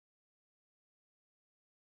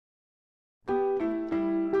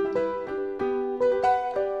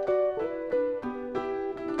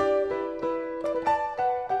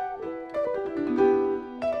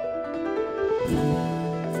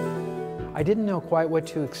I didn't know quite what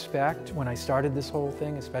to expect when I started this whole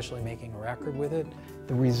thing, especially making a record with it.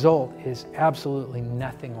 The result is absolutely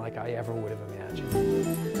nothing like I ever would have imagined.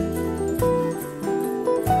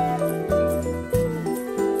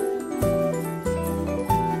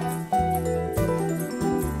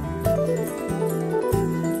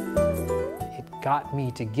 Got me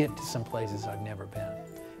to get to some places I've never been.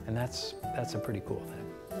 And that's a pretty cool thing.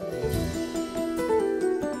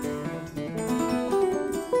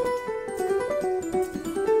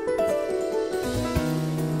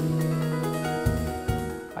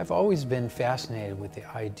 I've always been fascinated with the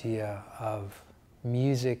idea of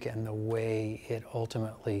music and the way it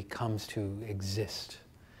ultimately comes to exist.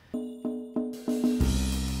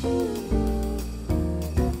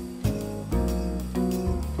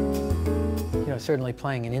 Certainly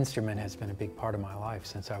playing an instrument has been a big part of my life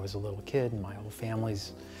since I was a little kid, and my whole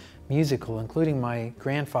family's musical, including my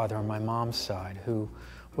grandfather on my mom's side, who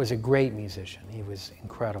was a great musician. He was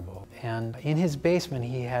incredible. And in his basement,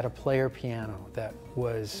 he had a player piano that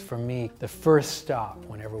was, for me, the first stop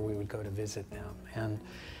whenever we would go to visit them. And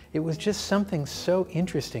it was just something so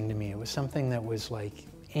interesting to me. It was something that was like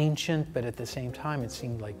ancient, but at the same time, it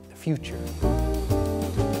seemed like the future.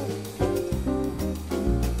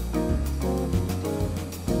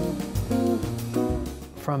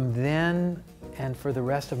 From then and for the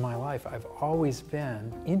rest of my life, I've always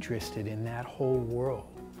been interested in that whole world,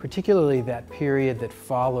 particularly that period that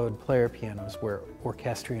followed player pianos where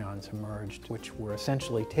orchestrions emerged, which were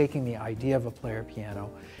essentially taking the idea of a player piano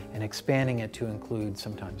and expanding it to include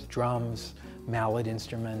sometimes drums, mallet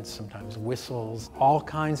instruments, sometimes whistles, all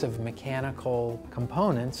kinds of mechanical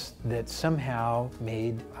components that somehow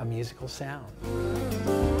made a musical sound.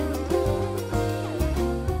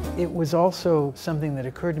 It was also something that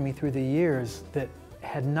occurred to me through the years that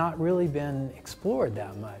had not really been explored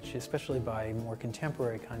that much, especially by more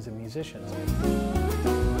contemporary kinds of musicians.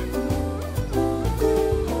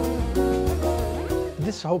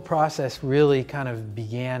 This whole process really kind of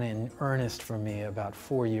began in earnest for me about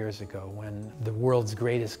 4 years ago when the world's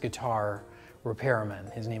greatest guitar repairman,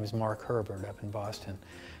 his name is Mark Herbert up in Boston,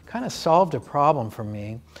 kind of solved a problem for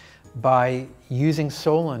me by using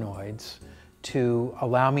solenoids to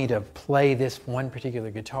allow me to play this one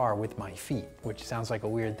particular guitar with my feet, which sounds like a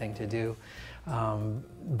weird thing to do,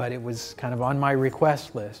 but it was kind of on my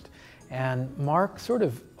request list. And Mark sort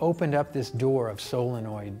of opened up this door of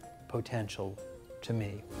solenoid potential to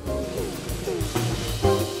me.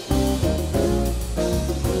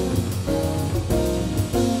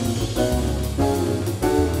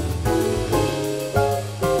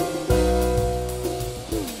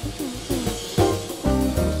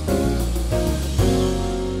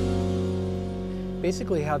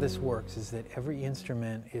 Basically how this works is that every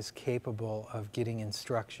instrument is capable of getting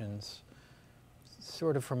instructions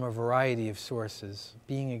sort of from a variety of sources.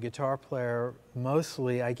 Being a guitar player,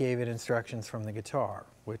 mostly I gave it instructions from the guitar,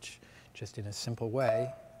 which just in a simple way,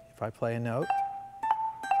 if I play a note,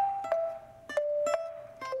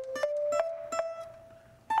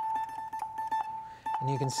 and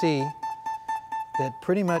you can see that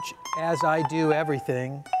pretty much as I do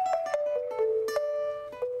everything,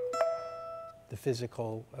 the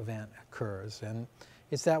physical event occurs. And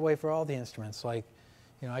it's that way for all the instruments. Like,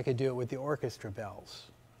 I could do it with the orchestra bells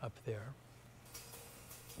up there.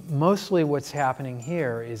 Mostly what's happening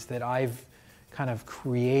here is that I've kind of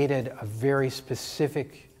created a very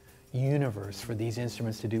specific universe for these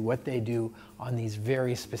instruments to do what they do on these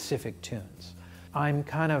very specific tunes. I'm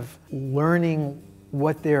kind of learning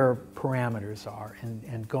what their parameters are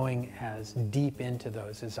and going as deep into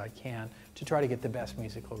those as I can to try to get the best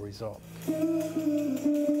musical result.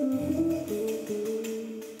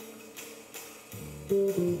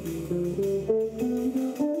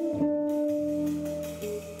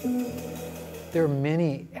 There are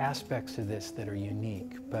many aspects to this that are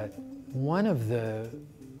unique, but one of the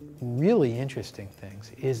really interesting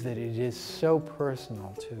things is that it is so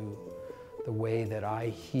personal to the way that I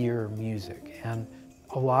hear music. And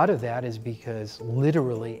a lot of that is because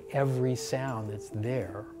literally every sound that's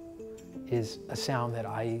there is a sound that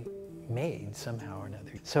I made somehow or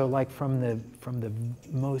another. So like from the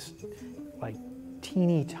most like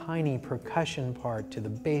teeny tiny percussion part to the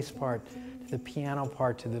bass part to the piano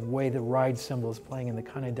part to the way the ride cymbal is playing and the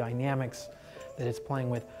kind of dynamics that it's playing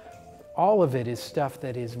with, all of it is stuff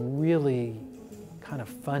that is really kind of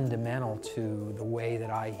fundamental to the way that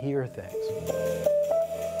I hear things.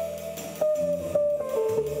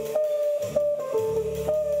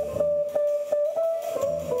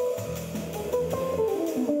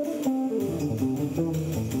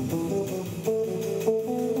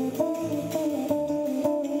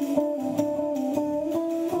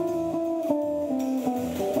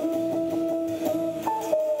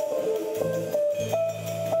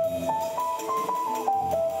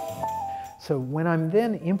 So when I'm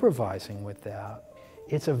then improvising with that,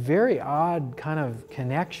 it's a very odd kind of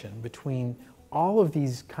connection between all of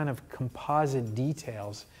these kind of composite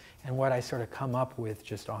details and what I sort of come up with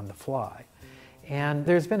just on the fly. And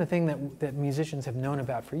there's been a thing that musicians have known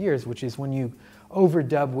about for years, which is when you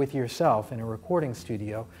overdub with yourself in a recording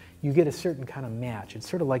studio, you get a certain kind of match. It's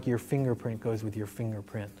sort of like your fingerprint goes with your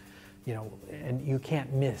fingerprint, you know, and you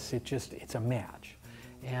can't miss. It's a match.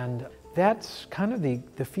 And that's kind of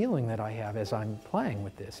the feeling that I have as I'm playing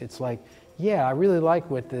with this. It's like, yeah, I really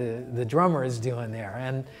like what the drummer is doing there.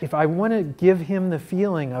 And if I want to give him the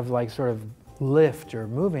feeling of like sort of lift or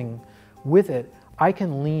moving with it, I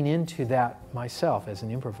can lean into that myself as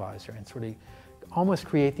an improviser and sort of almost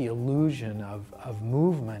create the illusion of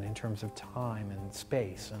movement in terms of time and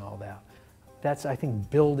space and all that. That's, I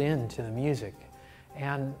think, built into the music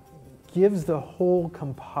and gives the whole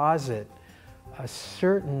composite a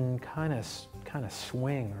certain kind of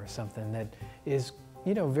swing or something that is,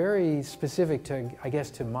 you know, very specific to, I guess,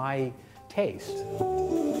 to my taste.